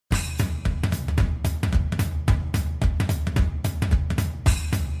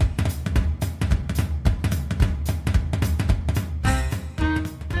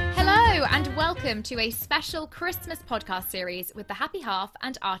Welcome to a special Christmas podcast series with the Happy Half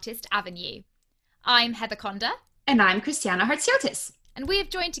and Artist Avenue. I'm Heather Conda. And I'm Christiana Hartziotis. And we have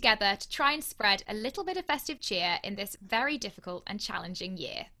joined together to try and spread a little bit of festive cheer in this very difficult and challenging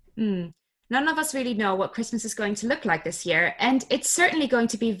year. None of us really know what Christmas is going to look like this year, and it's certainly going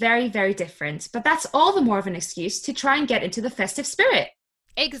to be very, very different. But that's all the more of an excuse to try and get into the festive spirit.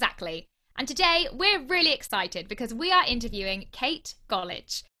 Exactly. And today we're really excited because we are interviewing Kate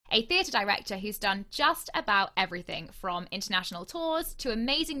Golledge, a theatre director who's done just about everything from international tours to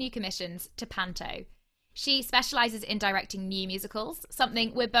amazing new commissions to panto. She specialises in directing new musicals,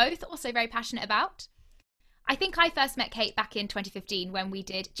 something we're both also very passionate about. I think I first met Kate back in 2015 when we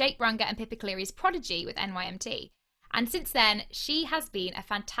did Jake Brunga and Pippa Cleary's Prodigy with NYMT. And since then, she has been a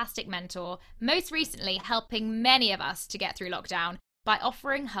fantastic mentor, most recently helping many of us to get through lockdown by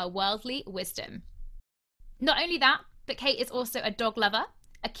offering her worldly wisdom. Not only that, but Kate is also a dog lover,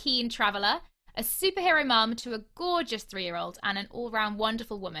 a keen traveller, a superhero mum to a gorgeous 3-year-old and an all-round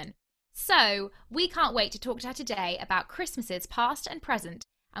wonderful woman. So we can't wait to talk to her today about Christmases past and present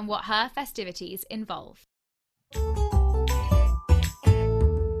and what her festivities involve.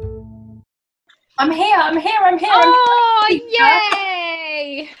 I'm here. Oh,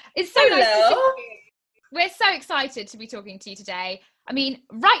 yay! It's so nice to see you. We're so excited to be talking to you today. I mean,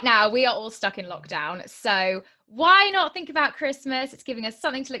 right now we are all stuck in lockdown, so why not think about Christmas? It's giving us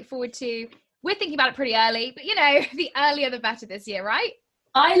something to look forward to. We're thinking about it pretty early, but you know, the earlier the better this year, right?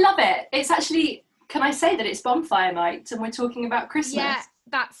 I love it. It's actually, can I say that it's bonfire night and we're talking about Christmas? Yeah,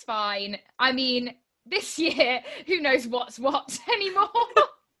 that's fine. I mean, this year, who knows what's what anymore?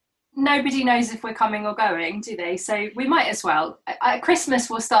 Nobody knows if we're coming or going, do they? So we might as well. At Christmas,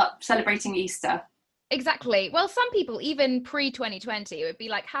 we'll start celebrating Easter. Exactly. Well, some people, even pre-2020, it would be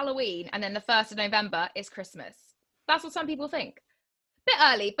like Halloween and then the 1st of November is Christmas. That's what some people think. Bit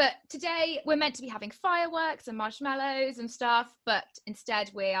early, but today we're meant to be having fireworks and marshmallows and stuff, but instead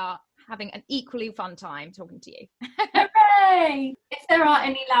we are having an equally fun time talking to you. Hooray! If there are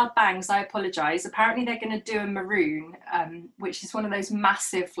any loud bangs, I apologise. Apparently they're going to do a maroon, which is one of those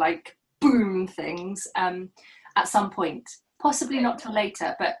massive, like, boom things at some point. Possibly not till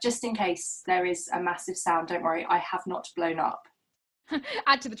later, but just in case there is a massive sound, don't worry, I have not blown up.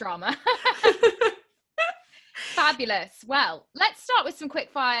 Add to the drama. Fabulous. Well, let's start with some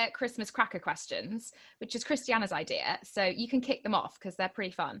quick-fire Christmas cracker questions, which is Christiana's idea, so you can kick them off because they're pretty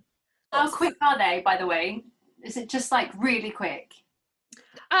fun. How quick are they, by the way? Is it just like really quick?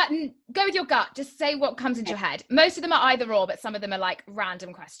 Go with your gut. Just say what comes into your head. Most of them are either or, but some of them are like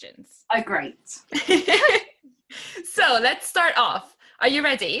random questions. Oh, great. So let's start off. Are you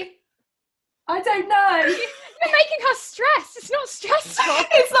ready? I don't know. You're making her stressed. It's not stressful.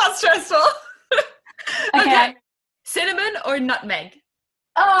 It's not stressful. Okay. Cinnamon or nutmeg?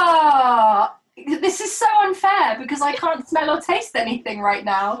 Oh, this is so unfair because I can't smell or taste anything right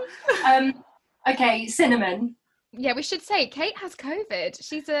now. Okay, cinnamon. Yeah, we should say Kate has COVID.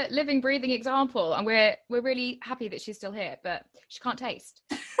 She's a living, breathing example, and we're really happy that she's still here, but she can't taste.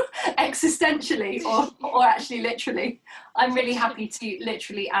 Existentially or actually literally. I'm really happy to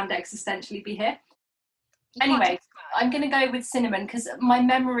literally and existentially be here. Anyway, I'm going to go with cinnamon because my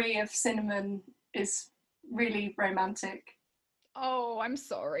memory of cinnamon is really romantic. Oh, I'm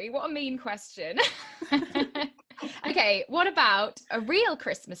sorry. What a mean question. Okay, what about a real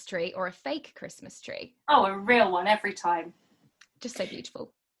Christmas tree or a fake Christmas tree? Oh, a real one every time. Just so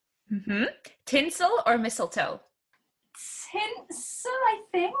beautiful. Mm-hmm. Tinsel or mistletoe? Tinsel, I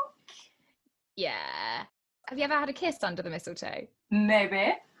think. Yeah. Have you ever had a kiss under the mistletoe?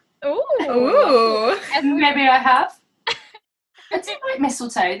 Maybe. Ooh. Maybe I have. I do like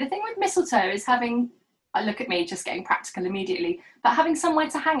mistletoe. The thing with mistletoe is having, look at me just getting practical immediately, but having somewhere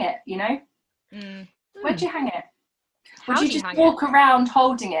to hang it, you know? Where'd you hang it? Would you just walk around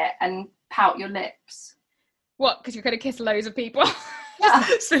holding it and pout your lips? What, because you're going to kiss loads of people? Yeah.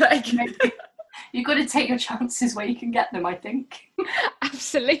 So like, you've got to take your chances where you can get them, I think.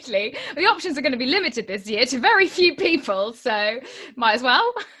 Absolutely. The options are going to be limited this year to very few people, so might as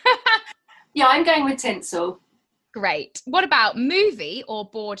well. Yeah, I'm going with tinsel. Great. What about movie or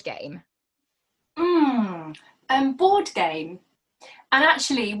board game? Board game. And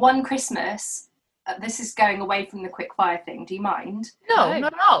actually, one Christmas, this is going away from the quick fire thing, do you mind? No,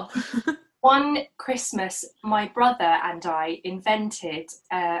 not at all. One Christmas, my brother and I invented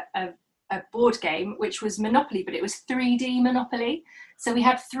a board game, which was Monopoly, but it was 3D Monopoly. So we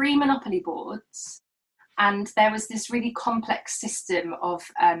had 3 Monopoly boards, and there was this really complex system of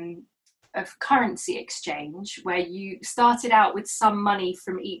currency exchange where you started out with some money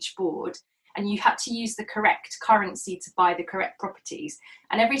from each board, and you had to use the correct currency to buy the correct properties.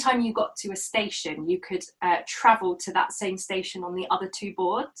 And every time you got to a station, you could travel to that same station on the other two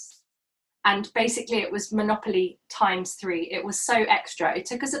boards. And basically it was Monopoly times 3. It was so extra. It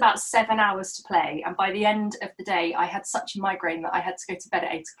took us about 7 hours to play. And by the end of the day, I had such a migraine that I had to go to bed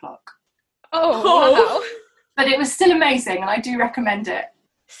at 8 o'clock. Oh, wow. But it was still amazing, and I do recommend it.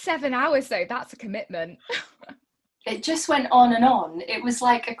 7 hours though, that's a commitment. It just went on and on. It was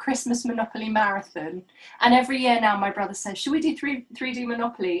like a Christmas Monopoly marathon. And every year now my brother says, should we do 3D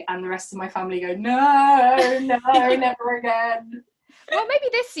Monopoly? And the rest of my family go, no, never again. Well, maybe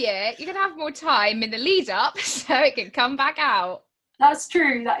this year you're going to have more time in the lead up so it can come back out. That's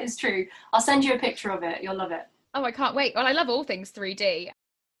true. That is true. I'll send you a picture of it. You'll love it. Oh, I can't wait. Well, I love all things 3D.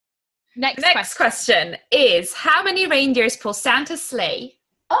 Next question is, how many reindeers pull Santa's sleigh?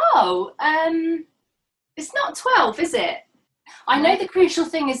 Oh, it's not 12, is it? I know the crucial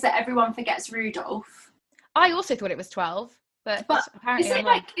thing is that everyone forgets Rudolph. I also thought it was 12, but apparently is it I'm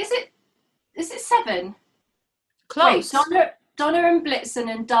wrong. Is it 7? Close. Wait, Donna and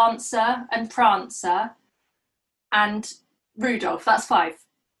Blitzen and Dancer and Prancer and Rudolph. That's 5.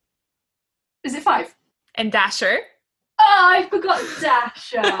 Is it 5? And Dasher. Oh, I forgot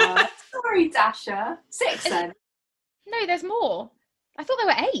Dasher. Sorry, Dasher. 6 then. No, there's more. I thought there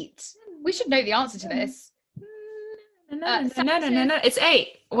were 8. We should know the answer to this. No. It's 8.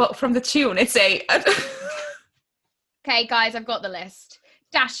 Well, from the tune, it's 8. Okay, guys, I've got the list.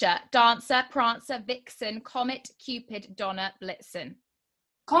 Dasher, Dancer, Prancer, Vixen, Comet, Cupid, Donna, Blitzen.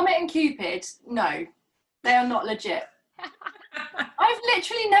 Comet and Cupid, no. They are not legit. I've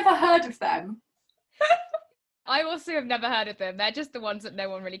literally never heard of them. I also have never heard of them. They're just the ones that no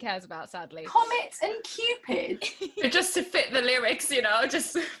one really cares about, sadly. Comet and Cupid? Just to fit the lyrics,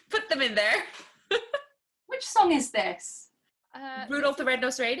 just put them in there. Which song is this? Rudolph the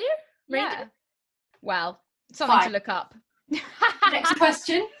Red-Nosed Reindeer? Yeah. Well, something Fine. to look up. Next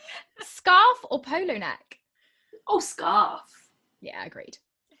question. Scarf or polo neck? Oh, scarf. Yeah, agreed.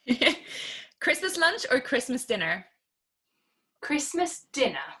 Christmas lunch or Christmas dinner? Christmas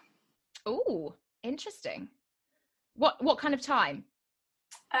dinner. Ooh, interesting. What kind of time?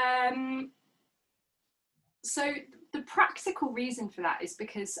 So the practical reason for that is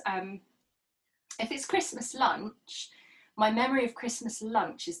because if it's Christmas lunch, my memory of Christmas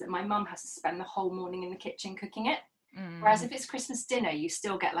lunch is that my mum has to spend the whole morning in the kitchen cooking it. Whereas if it's Christmas dinner, you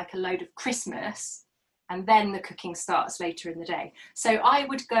still get like a load of Christmas and then the cooking starts later in the day. So I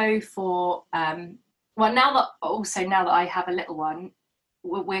would go for, now that I have a little one,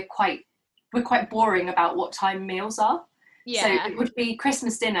 we're quite boring about what time meals are. Yeah. So it would be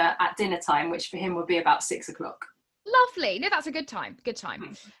Christmas dinner at dinner time, which for him would be about 6 o'clock. Lovely. No, that's a good time. Good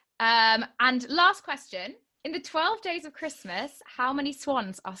time. And last question. In the 12 days of Christmas, how many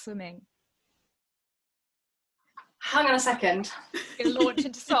swans are swimming? Hang on a second. Going to launch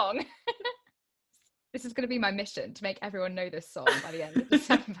into song. This is going to be my mission, to make everyone know this song by the end of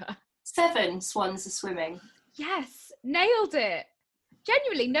December. 7 swans are swimming. Yes, nailed it.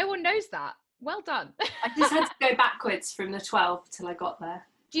 Genuinely, no one knows that. Well done. I just had to go backwards from the 12 till I got there.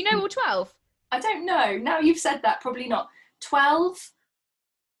 Do you know all 12? I don't know. Now you've said that, probably not. 12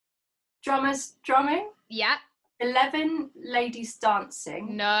 drummers drumming. Yeah. 11 ladies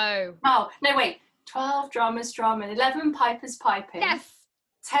dancing. No. Oh, no, wait. 12 drummers drumming. 11 pipers piping. Yes.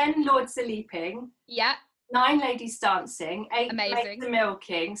 10 lords a leaping. Yeah. 9 ladies dancing. 8 Amazing. maids a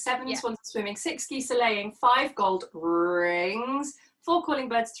milking. 7 Yeah. swans swimming. 6 geese a laying. 5 gold rings. 4 calling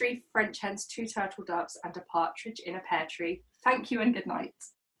birds. 3 French hens. 2 turtle doves. And a partridge in a pear tree. Thank you and good night.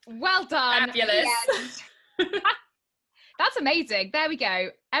 Well done. Fabulous. That's amazing. There we go.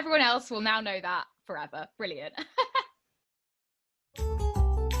 Everyone else will now know that forever. Brilliant.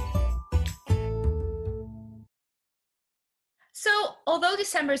 So, although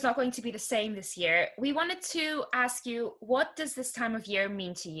December is not going to be the same this year, we wanted to ask you, what does this time of year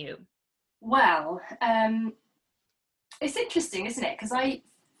mean to you? Well, it's interesting, isn't it? Because I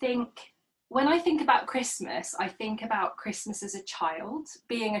think when I think about Christmas, I think about Christmas as a child,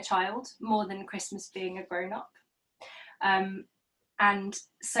 being a child, more than Christmas being a grown-up. And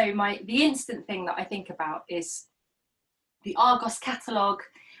so the instant thing that I think about is the Argos catalogue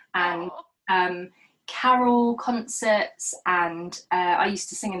and carol concerts, and I used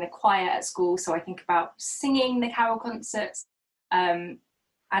to sing in the choir at school, so I think about singing the carol concerts, and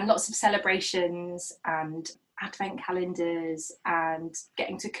lots of celebrations and advent calendars and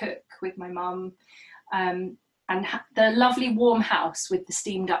getting to cook with my mum, and the lovely warm house with the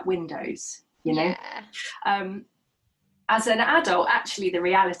steamed up windows, you know. Yeah. As an adult, actually, the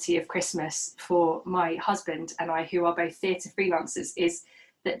reality of Christmas for my husband and I, who are both theatre freelancers, is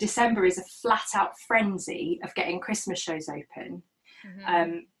that December is a flat out frenzy of getting Christmas shows open,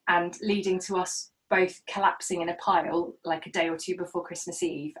 and leading to us both collapsing in a pile like a day or two before Christmas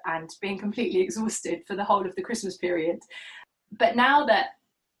Eve and being completely exhausted for the whole of the Christmas period. But now that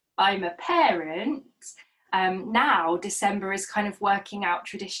I'm a parent, now December is kind of working out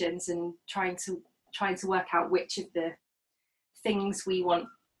traditions and trying to work out which of the things we want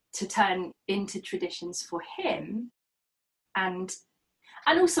to turn into traditions for him. And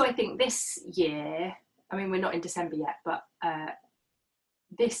also I think this year, I mean, we're not in December yet, but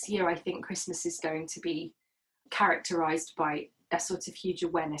this year I think Christmas is going to be characterised by a sort of huge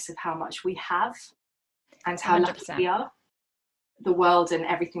awareness of how much we have and how 100%. lucky we are, the world and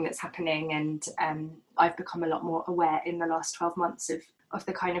everything that's happening. And I've become a lot more aware in the last 12 months of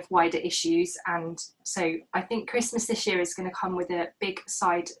the kind of wider issues. And so I think Christmas this year is going to come with a big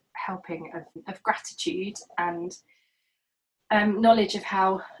side helping of gratitude and knowledge of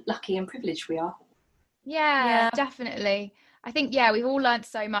how lucky and privileged we are. Yeah, definitely. I think, we've all learned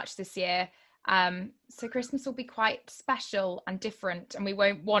so much this year. So Christmas will be quite special and different, and we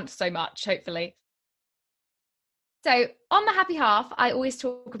won't want so much, hopefully. So on the happy half, I always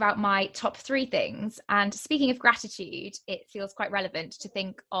talk about my top 3 things. And speaking of gratitude, it feels quite relevant to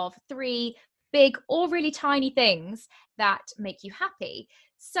think of 3 big or really tiny things that make you happy.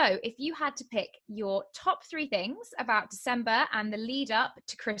 So if you had to pick your top 3 things about December and the lead up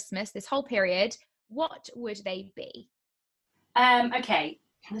to Christmas, this whole period, what would they be? Okay,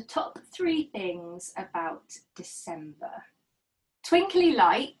 the top 3 things about December. Twinkly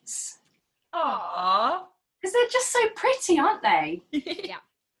lights. Aww. Because they're just so pretty, aren't they? Yeah.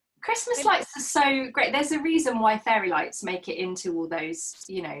 Christmas lights are so great. There's a reason why fairy lights make it into all those,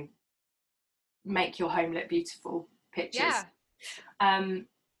 make your home look beautiful pictures. Yeah. And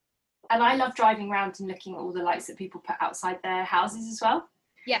I love driving around and looking at all the lights that people put outside their houses as well.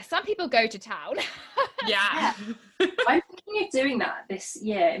 Yeah, some people go to town. Yeah. I'm thinking of doing that this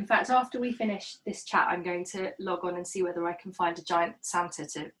year. In fact, after we finish this chat, I'm going to log on and see whether I can find a giant Santa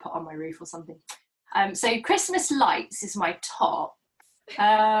to put on my roof or something. So Christmas lights is my top.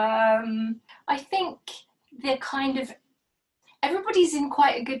 I think they're kind of, everybody's in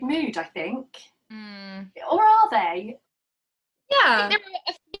quite a good mood, I think. Or are they? Yeah. There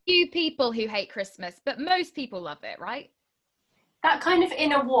are a few people who hate Christmas, but most people love it, right? That kind of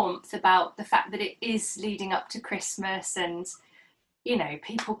inner warmth about the fact that it is leading up to Christmas, and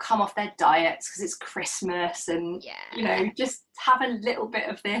people come off their diets because it's Christmas, and just have a little bit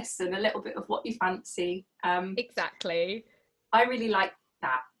of this and a little bit of what you fancy. Exactly. I really like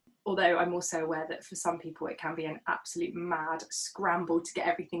that, although I'm also aware that for some people it can be an absolute mad scramble to get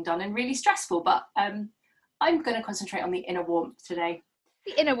everything done and really stressful, but I'm going to concentrate on the inner warmth today.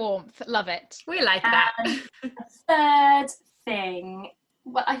 The inner warmth, love it. We like that. The third thing,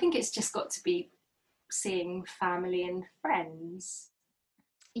 well, I think it's just got to be seeing family and friends.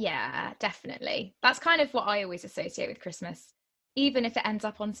 Yeah, definitely. That's kind of what I always associate with Christmas, even if it ends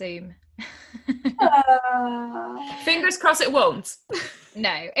up on Zoom. Fingers crossed it won't.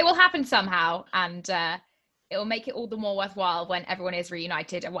 No, it will happen somehow, and it will make it all the more worthwhile when everyone is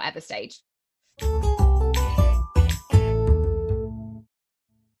reunited at whatever stage.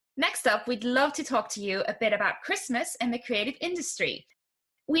 Next up, we'd love to talk to you a bit about Christmas and the creative industry.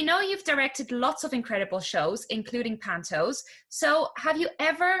 We know you've directed lots of incredible shows, including pantos. So have you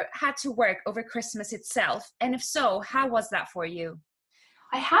ever had to work over Christmas itself? And if so, how was that for you?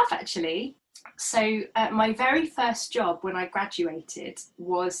 I have, actually. So my very first job when I graduated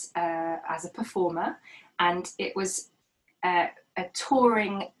was as a performer, and it was a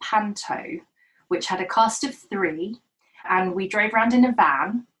touring panto, which had a cast of 3, and we drove around in a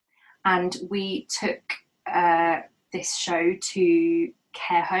van, and we took this show to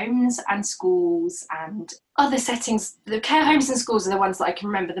care homes and schools and other settings. The care homes and schools are the ones that I can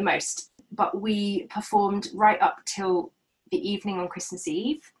remember the most, but we performed right up till the evening on Christmas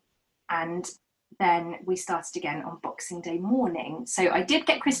Eve, and then we started again on Boxing Day morning. So I did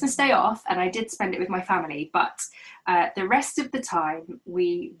get Christmas Day off and I did spend it with my family, but the rest of the time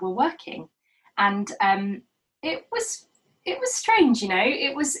we were working, and it was strange,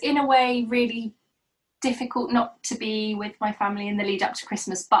 it was in a way really difficult not to be with my family in the lead up to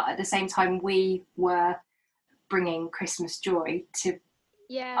Christmas, but at the same time we were bringing Christmas joy to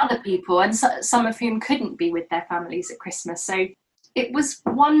other people, and some of whom couldn't be with their families at Christmas. So it was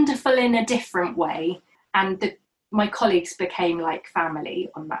wonderful in a different way, and my colleagues became like family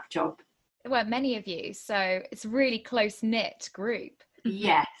on that job. There weren't many of you, so it's a really close-knit group.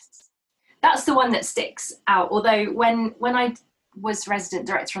 Yes, that's the one that sticks out. Although when I was resident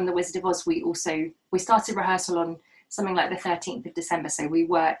director on The Wizard of Oz, we started rehearsal on something like the 13th of December. So we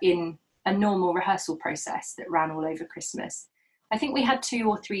were in a normal rehearsal process that ran all over Christmas. I think we had 2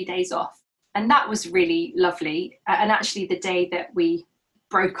 or 3 days off, and that was really lovely. And actually the day that we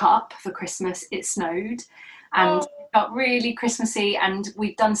broke up for Christmas, it snowed, and it got really Christmassy, and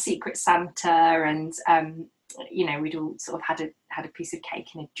we'd done Secret Santa, and we'd all sort of had a piece of cake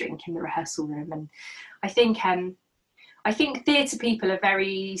and a drink in the rehearsal room. And I think theatre people are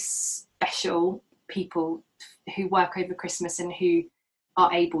very special people who work over Christmas and who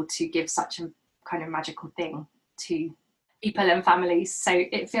are able to give such a kind of magical thing to people and families. So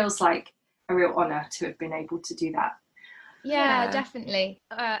it feels like a real honour to have been able to do that. Yeah, definitely.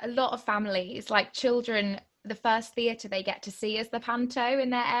 A lot of families, like children, the first theatre they get to see is the panto in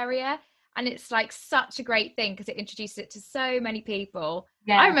their area. And it's like such a great thing because it introduces it to so many people.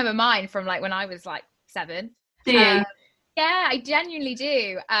 Yeah. I remember mine from like when I was like 7. Do you? Yeah, I genuinely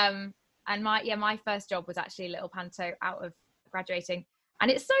do. And my first job was actually a little panto out of graduating. And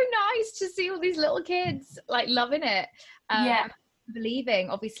it's so nice to see all these little kids like loving it. Believing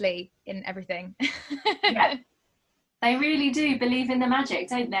obviously in everything. Yeah. They really do believe in the magic,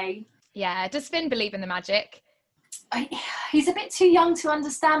 don't they? Yeah. Does Finn believe in the magic? He's a bit too young to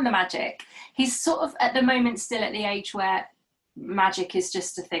understand the magic. He's sort of at the moment still at the age where magic is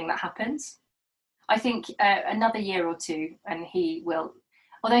just a thing that happens. I think another year or 2 and he will,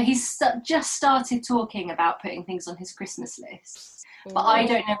 although he's just started talking about putting things on his Christmas list. But I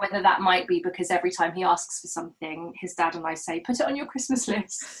don't know whether that might be because every time he asks for something, his dad and I say, put it on your Christmas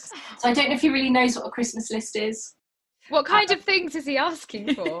list. So I don't know if he really knows what a Christmas list is. What kind of things is he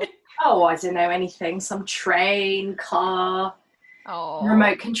asking for? Oh, I don't know, anything. Some train, car,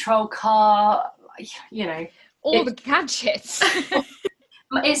 remote control car, All the gadgets.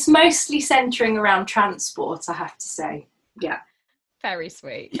 It's mostly centering around transport, I have to say. Yeah. Very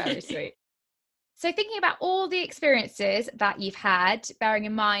sweet, very sweet. So thinking about all the experiences that you've had, bearing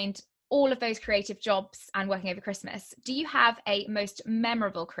in mind all of those creative jobs and working over Christmas, do you have a most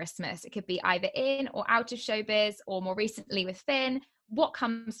memorable Christmas? It could be either in or out of showbiz, or more recently with Finn. What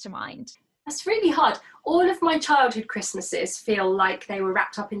comes to mind? That's really hard. All of my childhood Christmases feel like they were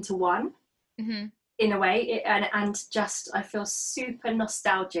wrapped up into one, in a way. And just, I feel super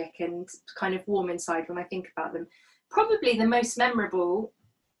nostalgic and kind of warm inside when I think about them. Probably the most memorable,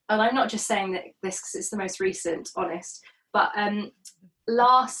 and I'm not just saying that this because it's the most recent, honest, but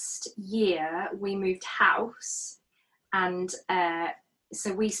last year we moved house, and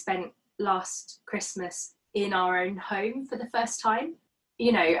so we spent last Christmas in our own home for the first time.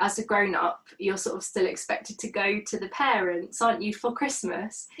 As a grown-up, you're sort of still expected to go to the parents, aren't you, for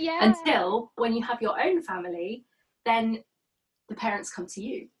Christmas? Yeah. Until when you have your own family, then the parents come to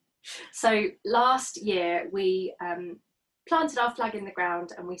you. So last year we planted our flag in the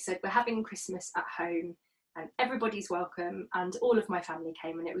ground and we said we're having Christmas at home and everybody's welcome, and all of my family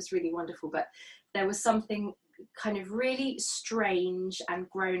came and it was really wonderful. But there was something kind of really strange and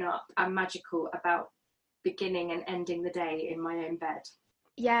grown up and magical about beginning and ending the day in my own bed.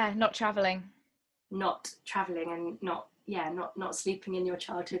 Yeah, not traveling and not sleeping in your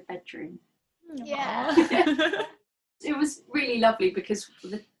childhood bedroom. Yeah. It was really lovely because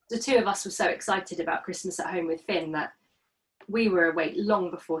the 2 of us were so excited about Christmas at home with Finn that we were awake long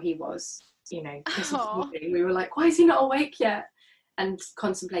before he was. Christmas morning, we were like, why is he not awake yet? And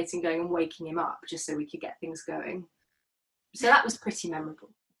contemplating going and waking him up just so we could get things going. So that was pretty memorable.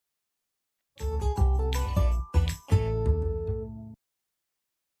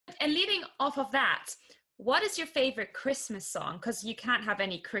 And leading off of that, what is your favorite Christmas song? Because you can't have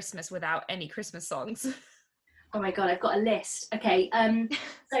any Christmas without any Christmas songs. Oh my God, I've got a list. Okay,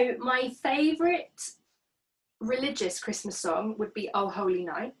 so my favourite religious Christmas song would be Oh Holy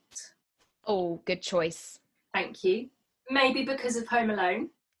Night. Oh, good choice. Thank you. Maybe because of Home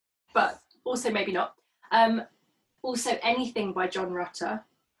Alone, but also maybe not. Also Anything by John Rutter.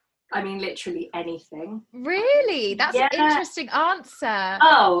 I mean, literally anything. Really? That's an interesting answer.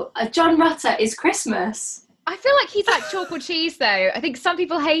 Oh, John Rutter is Christmas. I feel like he's like chalk or cheese, though. I think some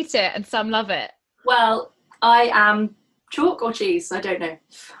people hate it and some love it. Well, I am chalk or cheese. I don't know.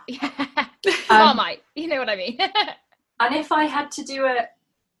 Yeah. Marmite. You know what I mean. And if I had to do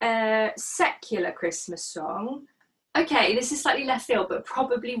a secular Christmas song, okay, this is slightly left field, but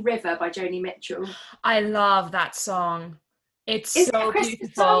probably River by Joni Mitchell. I love that song. It's is so it a Christmas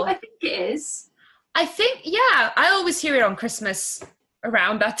beautiful. Song? I think it is. I think, yeah, I always hear it on Christmas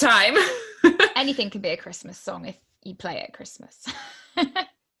around that time. Anything can be a Christmas song if you play it at Christmas.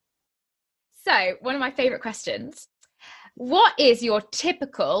 So, one of my favourite questions. What is your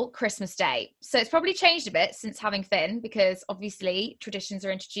typical Christmas day? So it's probably changed a bit since having Finn, because obviously traditions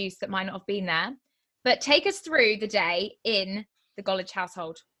are introduced that might not have been there. But take us through the day in the Golledge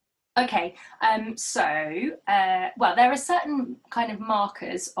household. Okay, well, there are certain kind of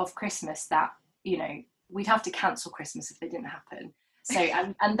markers of Christmas that, you know, we'd have to cancel Christmas if they didn't happen. So,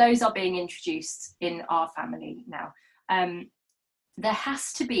 and those are being introduced in our family now. There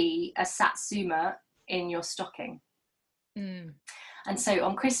has to be a satsuma in your stocking. Mm. And so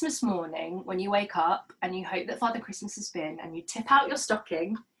on Christmas morning, when you wake up and you hope that Father Christmas has been, and you tip out your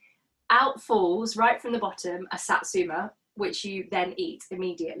stocking, out falls right from the bottom a satsuma, which you then eat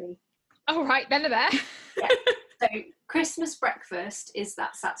immediately. Oh, right, then and there. Yeah. So Christmas breakfast is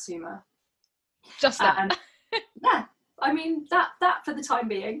that satsuma. Just that. Yeah, I mean that for the time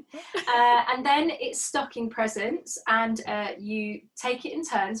being. And then it's stocking presents, and you take it in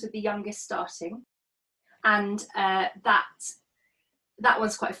turns with the youngest starting. And that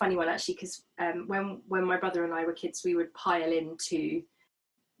one's quite a funny one actually, because when my brother and I were kids,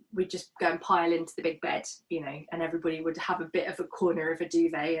 we'd just go and pile into the big bed, you know, and everybody would have a bit of a corner of a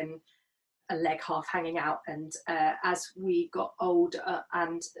duvet and a leg half hanging out. And as we got older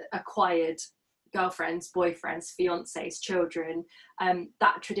and acquired girlfriends, boyfriends, fiancés, children,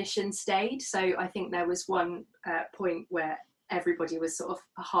 that tradition stayed. So I think there was one point where everybody was sort of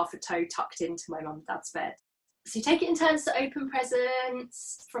a half a toe tucked into my mum and dad's bed. So you take it in turns to open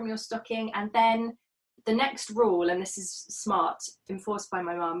presents from your stocking, and then the next rule, and this is smart, enforced by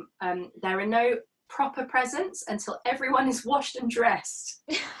my mum, there are no proper presents until everyone is washed and dressed.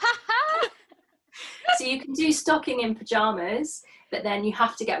 So you can do stocking in pyjamas, but then you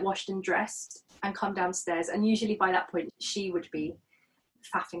have to get washed and dressed and come downstairs. And usually by that point, she would be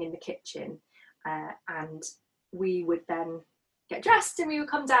faffing in the kitchen, and we would then get dressed and we would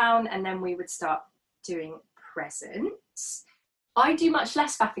come down, and then we would start doing presents. I do much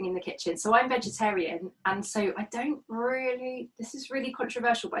less faffing in the kitchen, so I'm vegetarian, and so I don't really, this is really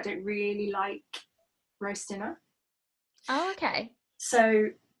controversial, but I don't really like roast dinner. Oh, okay. So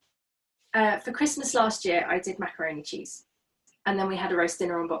for Christmas last year, I did macaroni cheese, and then we had a roast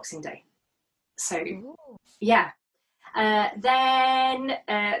dinner on Boxing Day. So Ooh. yeah.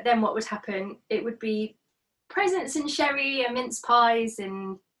 Then what would happen? It would be presents and sherry and mince pies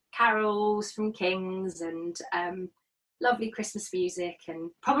and carols from Kings and lovely Christmas music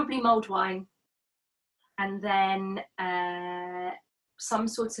and probably mulled wine. And then some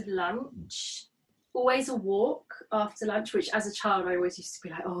sort of lunch. Always a walk after lunch, which as a child I always used to be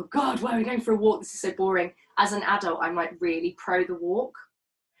like, oh God, why are we going for a walk? This is so boring. As an adult, I'm like really pro the walk.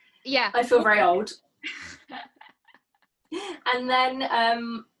 Yeah. I feel very old. And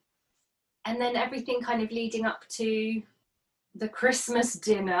then everything kind of leading up to the Christmas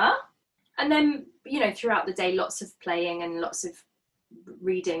dinner. And then, you know, throughout the day, lots of playing and lots of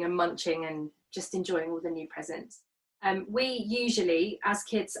reading and munching and just enjoying all the new presents. We usually, as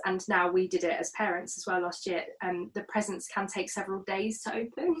kids, and now we did it as parents as well last year, the presents can take several days to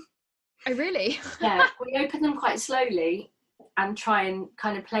open. Oh, really? Yeah, we open them quite slowly and try and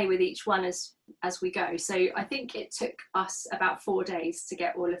kind of play with each one as we go. So I think it took us about 4 days to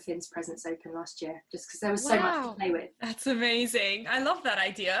get all of Finn's presents open last year, just because there was so much to play with. That's amazing. I love that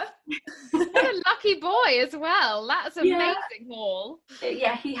idea. What a lucky boy as well. That's amazing, haul.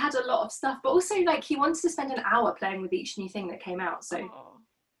 Yeah, he had a lot of stuff, but also like he wanted to spend an hour playing with each new thing that came out. So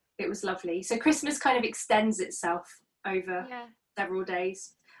it was lovely. So Christmas kind of extends itself over several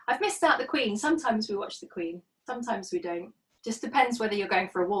days. I've missed out the Queen. Sometimes we watch the Queen, sometimes we don't. Just depends whether you're going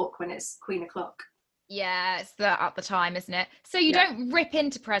for a walk when it's Queen o'clock. Yeah, it's at the time, isn't it? So you don't rip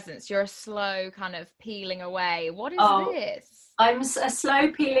into presents. You're a slow kind of peeling away. What is this? I'm a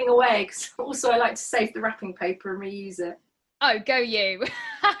slow peeling away, because also I like to save the wrapping paper and reuse it. Oh, go you.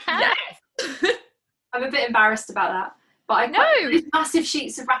 Yes. I'm a bit embarrassed about that. But I know these massive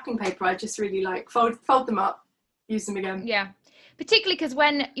sheets of wrapping paper, I just really like fold them up, use them again. Yeah. Particularly because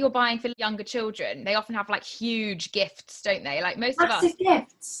when you're buying for younger children, they often have like huge gifts, don't they? Like most massive of us.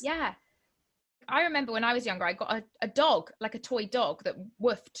 Gifts. Yeah. I remember when I was younger, I got a dog, like a toy dog that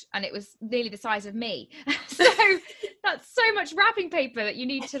woofed, and it was nearly the size of me. So that's so much wrapping paper that you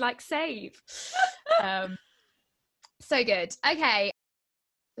need to like save. So good. Okay,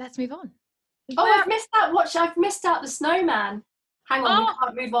 let's move on. I've missed out. I've missed out the snowman. Hang on, we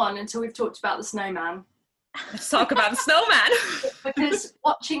can't move on until we've talked about the snowman. Let's talk about the snowman. Because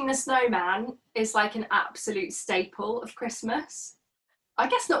watching the snowman is like an absolute staple of Christmas. I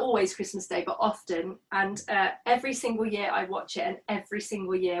guess not always Christmas Day, but often. And every single year I watch it, and every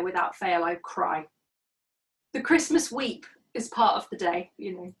single year without fail I cry. The Christmas weep is part of the day,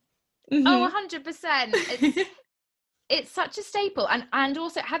 you know. Mm-hmm. Oh, 100%. It's such a staple. And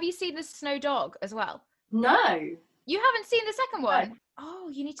also, have you seen the Snow Dog as well? No. You haven't seen the second one? Oh,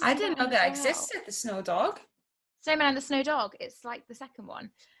 you need to I see didn't that know one that as well. existed, the snow dog. Snowman and the Snow Dog. It's like the second one,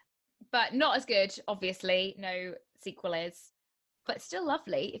 but not as good, obviously. No sequel is, but still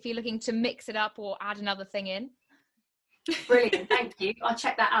lovely if you're looking to mix it up or add another thing in. Brilliant, thank you. I'll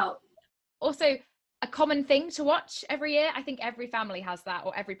check that out. Also, a common thing to watch every year. I think every family has that,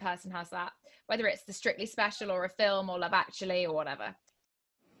 or every person has that, whether it's the Strictly Special or a film or Love Actually or whatever.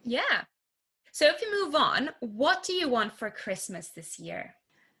 Yeah. So if you move on, what do you want for Christmas this year?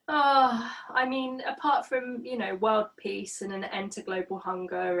 Oh, I mean, apart from, world peace and an end to global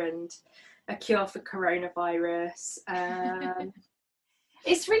hunger and a cure for coronavirus,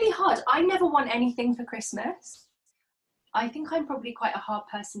 it's really hard. I never want anything for Christmas. I think I'm probably quite a hard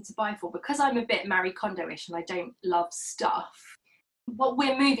person to buy for because I'm a bit Marie Kondo-ish and I don't love stuff. What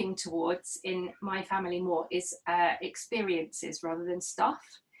we're moving towards in my family more is experiences rather than stuff.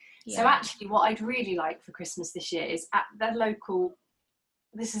 Yeah. So actually what I'd really like for Christmas this year is at the local,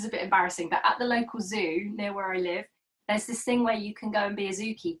 this is a bit embarrassing, but at the local zoo near where I live, there's this thing where you can go and be a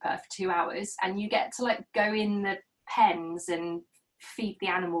zookeeper for 2 hours and you get to like go in the pens and feed the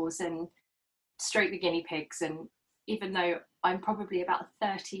animals and stroke the guinea pigs. And even though I'm probably about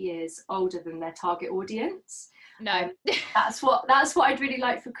 30 years older than their target audience, that's what I'd really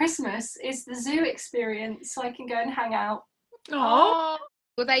like for Christmas is the zoo experience, so I can go and hang out. Oh,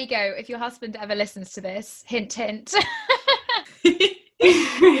 well, there you go. If your husband ever listens to this, hint, hint.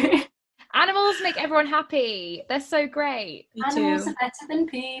 Animals make everyone happy. They're so great. Animals are better than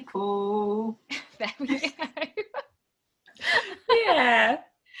people. There we go. Yeah.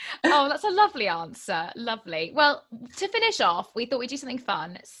 Oh, that's a lovely answer. Lovely. Well, to finish off, we thought we'd do something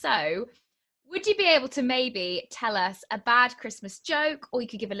fun. So, would you be able to maybe tell us a bad Christmas joke, or you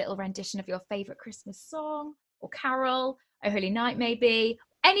could give a little rendition of your favourite Christmas song or carol, O Holy Night maybe,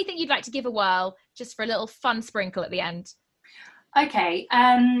 anything you'd like to give a whirl, just for a little fun sprinkle at the end? Okay.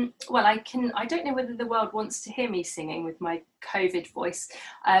 Well, I don't know whether the world wants to hear me singing with my COVID voice.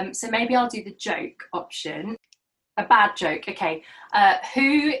 So maybe I'll do the joke option. A bad joke. Okay.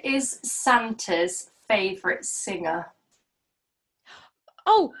 Who is Santa's favourite singer?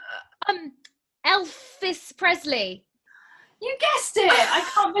 Oh, Elvis Presley. You guessed it. I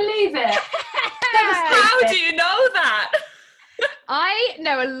can't believe it. How do you know that? I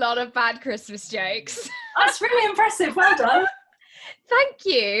know a lot of bad Christmas jokes. That's really impressive. Well done. Thank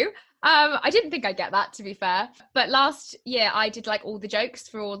you. I didn't think I'd get that, to be fair. But last year I did like all the jokes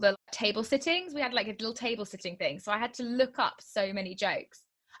for all the table sittings. We had like a little table sitting thing. So I had to look up so many jokes.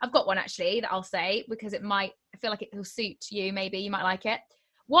 I've got one actually that I'll say because I feel like it will suit you. Maybe you might like it.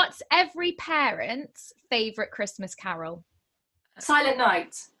 What's every parent's favourite Christmas carol? Silent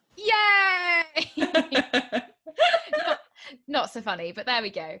Night. Yay! not so funny, but there we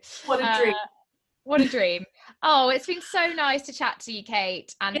go. What a dream. What a dream. Oh, it's been so nice to chat to you,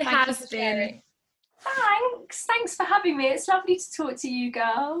 Kate. And thank you for sharing. Thanks for having me. It's lovely to talk to you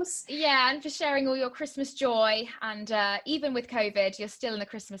girls. Yeah, and for sharing all your Christmas joy. And even with COVID, you're still in the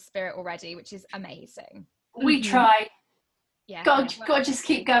Christmas spirit already, which is amazing. We try. Yeah. God, just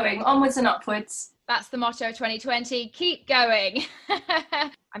keep going. Onwards and upwards. That's the motto of 2020. Keep going.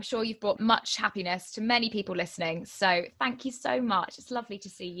 I'm sure you've brought much happiness to many people listening. So thank you so much. It's lovely to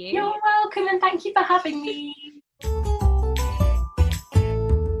see you. You're welcome, and thank you for having me.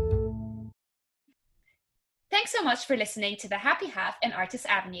 Thanks so much for listening to The Happy Half and Artist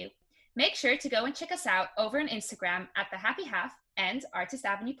Avenue. Make sure to go and check us out over on Instagram at The Happy Half and Artist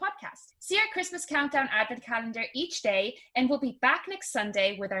Avenue Podcast. See our Christmas countdown advent calendar each day, and we'll be back next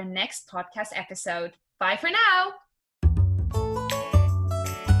Sunday with our next podcast episode. Bye for now.